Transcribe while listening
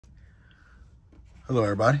Hello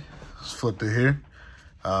everybody, it's Flipped It here,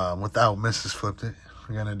 without Mrs. Flipped It.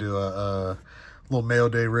 We're going to do a little mail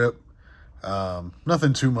day rip,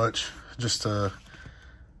 nothing too much, just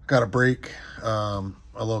got a break, a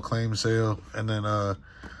little claim sale, and then a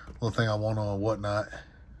little thing I want on Whatnot,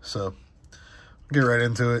 so get right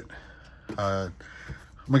into it. I'm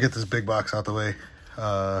going to get this big box out the way.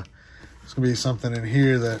 It's going to be something in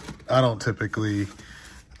here that I don't typically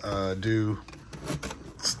do.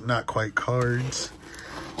 It's not quite cards.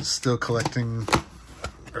 Still collecting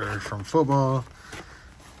from football,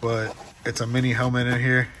 but it's a mini helmet in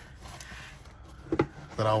here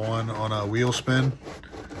that I won on a wheel spin.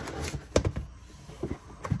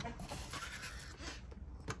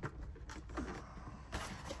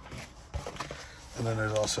 And then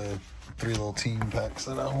there's also 3 little team packs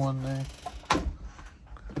that I won there.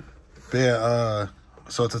 But yeah,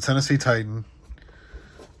 so it's a Tennessee Titan.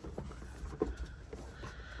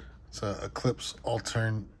 It's a Eclipse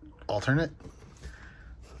alternate.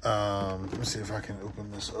 Let me see if I can open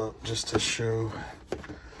this up just to show.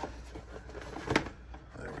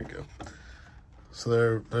 There we go.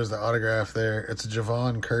 So there's the autograph there. It's a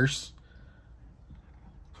Javon Curse.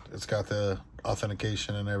 It's got the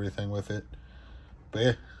authentication and everything with it. But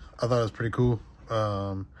yeah, I thought it was pretty cool.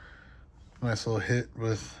 Nice little hit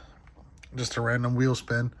with just a random wheel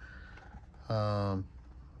spin. It's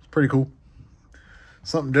pretty cool.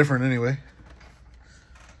 Something different anyway.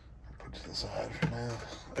 Put to the side for now.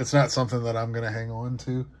 It's not something that I'm going to hang on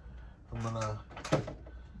to. I'm going to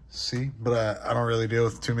see. But I don't really deal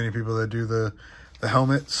with too many people that do the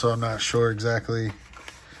helmet, so I'm not sure exactly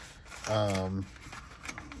how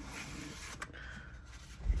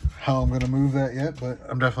I'm going to move that yet, but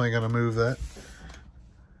I'm definitely going to move that.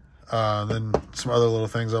 Then some other little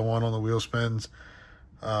things I want on the wheel spins.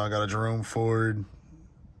 I got a Jerome Ford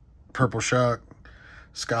Purple Shock,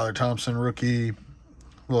 Skylar Thompson rookie,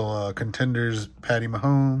 little contenders, Patty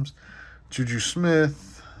Mahomes, Juju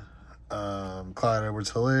Smith, Clyde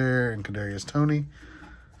Edwards-Helaire, and Kadarius Toney.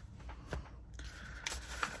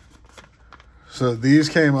 So these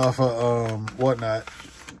came off of Whatnot.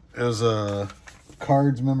 It was a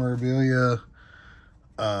Cards Memorabilia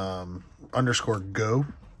 _go.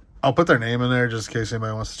 I'll put their name in there just in case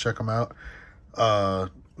anybody wants to check them out.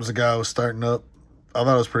 It was a guy who was starting up. I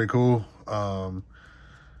thought it was pretty cool.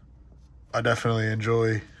 I definitely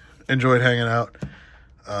enjoyed hanging out.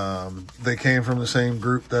 They came from the same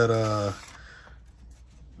group that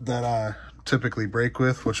I typically break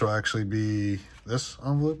with, which will actually be this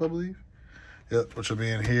envelope, I believe. Yep, which will be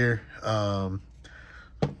in here,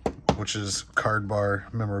 which is Card Bar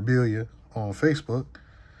Memorabilia on Facebook.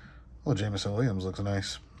 Oh, Jameson Williams looks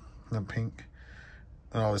nice. In pink.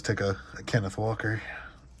 I always take a Kenneth Walker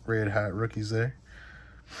red hot rookies there.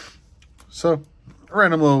 So,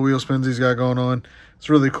 random little wheel spins he's got going on. It's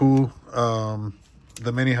really cool.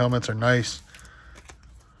 The mini helmets are nice.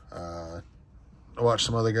 I watched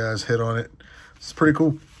some other guys hit on it. It's pretty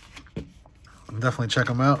cool. Definitely check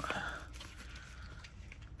them out.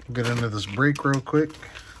 Get into this break real quick.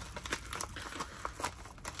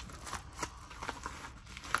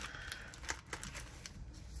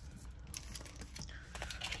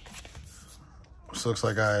 This looks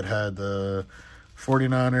like I had the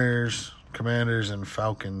 49ers, Commanders, and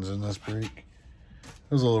Falcons in this break.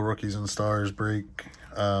 It was a little Rookies and Stars break.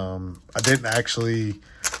 I didn't actually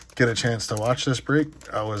get a chance to watch this break.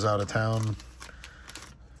 I was out of town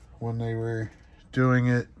when they were doing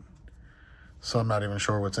it, so I'm not even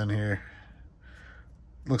sure what's in here.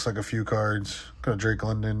 Looks like a few cards. Got a Drake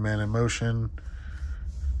London, Man in Motion.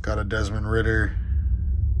 Got a Desmond Ridder,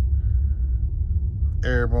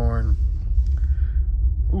 Airborne.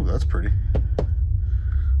 Ooh, that's pretty.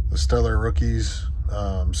 The Stellar Rookies,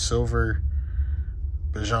 Silver,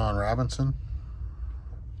 Bijan Robinson.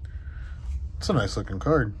 It's a nice looking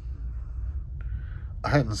card.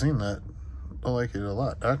 I hadn't seen that. I like it a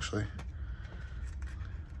lot, actually.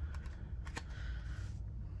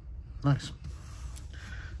 Nice.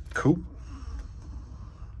 Cool.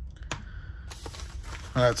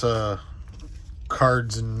 That's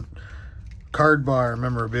cards and Card Bar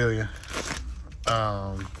Memorabilia.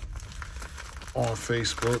 On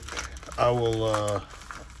Facebook. I'll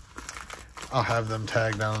have them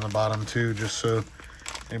tagged down on the bottom too, just so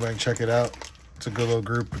anybody can check it out. It's a good little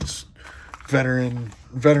group. It's veteran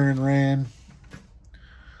ran,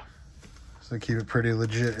 so they keep it pretty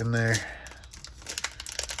legit in there.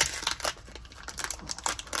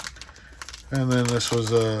 And then this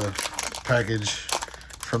was a package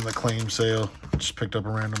from the claim sale. Just picked up a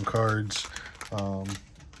random cards.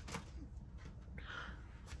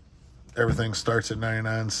 Everything starts at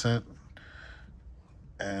 99 cents.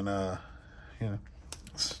 And, you know,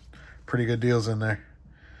 pretty good deals in there.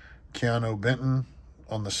 Keanu Benton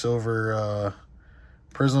on the silver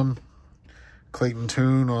prism. Clayton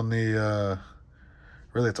Tune on the,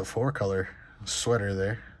 really it's a 4-color sweater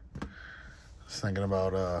there. I was thinking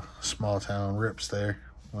about Small Town Rips there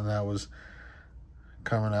when that was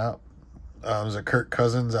coming out. It was a Kirk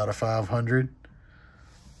Cousins out of 500.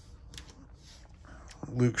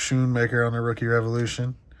 Luke Schoonmaker on the Rookie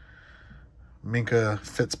Revolution. Minka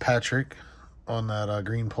Fitzpatrick on that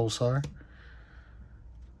green Pulsar.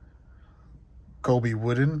 Colby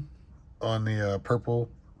Wooden on the purple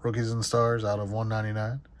Rookies and Stars out of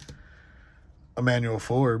 199. Emmanuel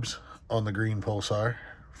Forbes on the green Pulsar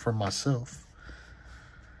from myself.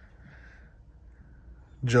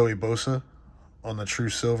 Joey Bosa on the True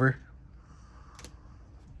Silver.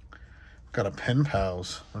 Got a Pen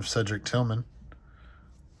Pals of Cedric Tillman.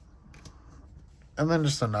 And then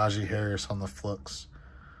just a Najee Harris on the Flux.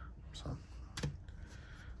 So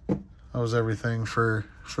that was everything for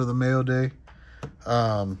the mail day.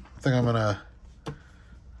 I think I'm gonna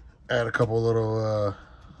add a couple little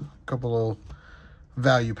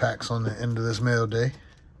value packs on the end of this mail day.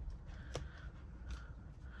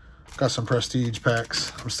 Got some prestige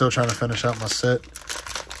packs. I'm still trying to finish out my set.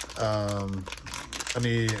 I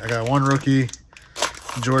got one rookie,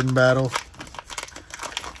 Jordan Battle,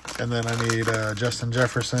 and then I need Justin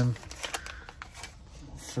Jefferson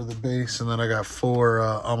for the base, and then I got 4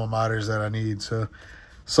 alma maters that I need. So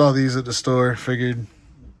saw these at the store, figured,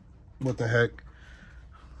 what the heck,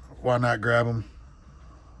 why not grab them?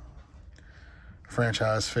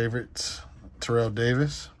 Franchise favorites, Terrell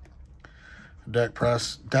Davis, Dak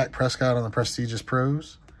Prescott on the Prestigious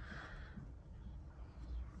Pros,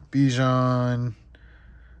 Bijan,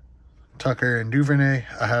 Tucker, and Duvernay.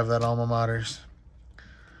 I have that alma maters.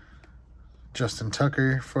 Justin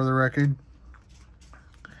Tucker for the record.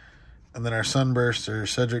 And then our Sunburst are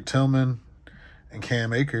Cedric Tillman and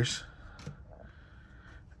Cam Akers.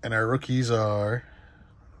 And our rookies are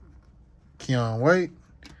Keon White,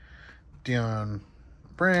 Deion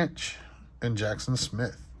Branch, and Jackson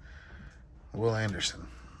Smith. Will Anderson.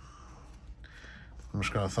 I'm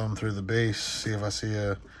just going to thumb through the base, see if I see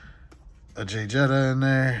a Jay Jetta in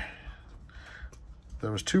there.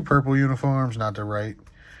 There was 2 purple uniforms, not the right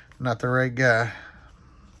guy.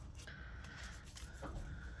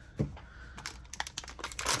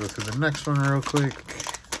 Go through the next one real quick.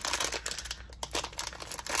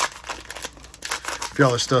 If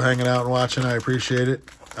y'all are still hanging out and watching, I appreciate it.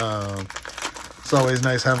 It's always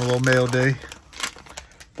nice having a little mail day,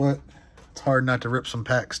 but it's hard not to rip some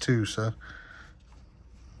packs too, so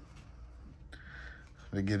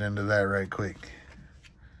to get into that right quick.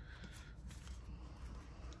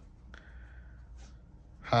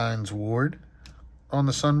 Hines Ward on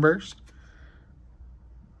the Sunburst.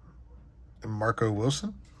 And Marco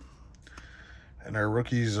Wilson. And our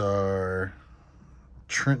rookies are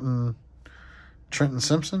Trenton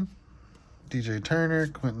Simpson, DJ Turner,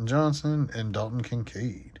 Quentin Johnson, and Dalton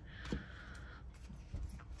Kincaid.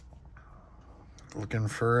 Looking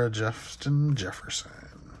for a Justin Jefferson.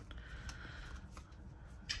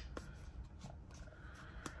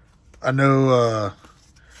 I know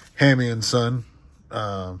Hammy and Son,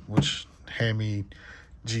 which Hammy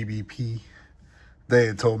GBP, they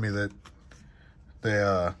had told me that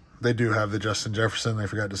they do have the Justin Jefferson. They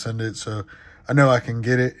forgot to send it, so I know I can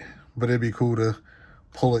get it, but it'd be cool to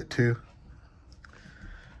pull it too.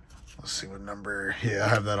 Let's see what number. Yeah, I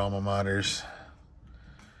have that alma maters.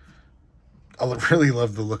 I really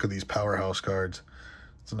love the look of these Powerhouse cards.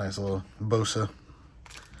 It's a nice little Bosa.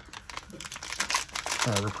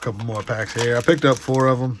 I'll rip a couple more packs here. I picked up 4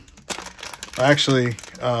 of them. Actually,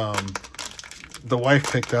 the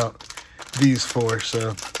wife picked out these 4, so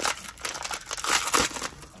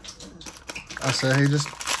I said, hey, just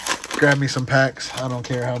grab me some packs. I don't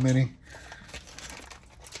care how many.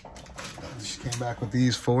 She came back with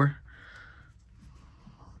these 4.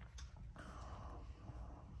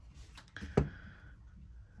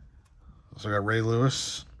 So I got Ray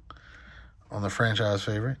Lewis on the franchise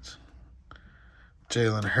favorites.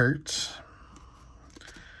 Jalen Hurts.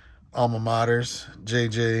 Alma maters,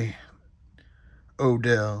 JJ,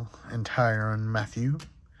 Odell, and Tyrann Mathieu.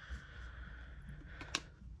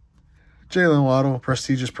 Jalen Waddle,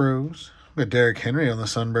 Prestigious Pros. We got Derrick Henry on the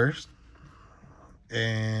Sunburst.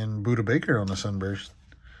 And Budda Baker on the Sunburst.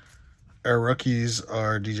 Our rookies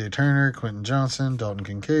are DJ Turner, Quentin Johnson, Dalton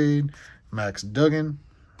Kincaid, Max Duggan.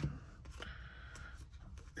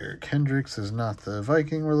 Eric Hendricks is not the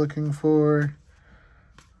Viking we're looking for.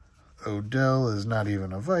 Odell is not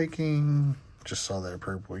even a Viking. Just saw their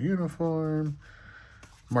purple uniform.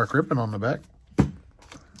 Mark Rippon on the back.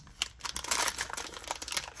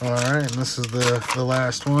 All right, and this is the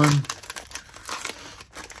last one.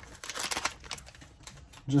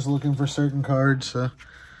 Just looking for certain cards, so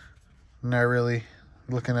not really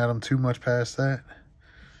looking at them too much past that.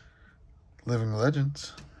 Living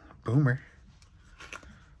Legends, Boomer.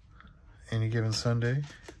 Any Given Sunday.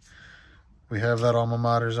 We have that alma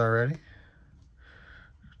maters already.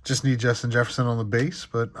 Just need Justin Jefferson on the base,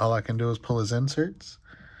 but all I can do is pull his inserts.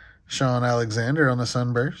 Sean Alexander on the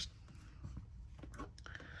Sunburst.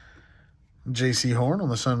 J.C. Horn on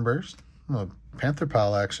the Sunburst. Oh, Panther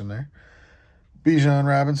Pile action there. Bijan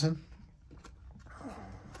Robinson.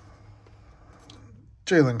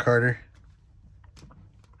 Jalen Carter.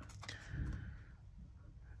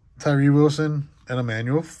 Tyree Wilson and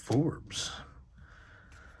Emmanuel Forbes.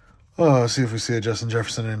 Oh, let's see if we see a Justin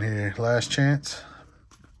Jefferson in here. Last chance.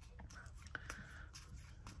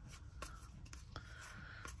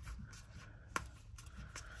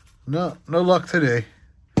 No luck today.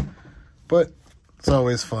 But it's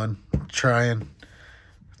always fun trying.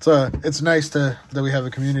 It's nice that we have a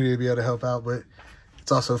community to be able to help out, but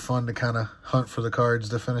it's also fun to kind of hunt for the cards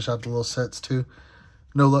to finish out the little sets too.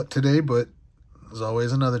 No luck today, but there's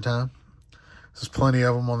always another time. There's plenty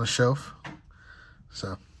of them on the shelf.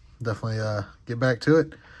 So definitely get back to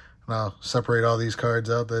it. And I'll separate all these cards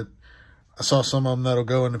out that I saw some of them that'll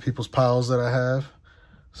go into people's piles that I have.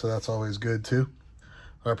 So that's always good too.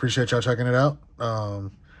 I appreciate y'all checking it out.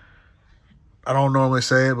 I don't normally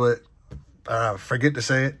say it, but I forget to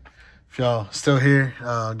say it. If y'all still here,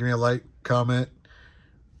 give me a like, comment,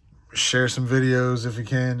 share some videos if you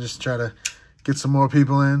can. Just try to get some more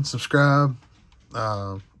people in, subscribe,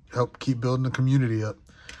 help keep building the community up.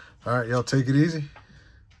 All right, y'all take it easy.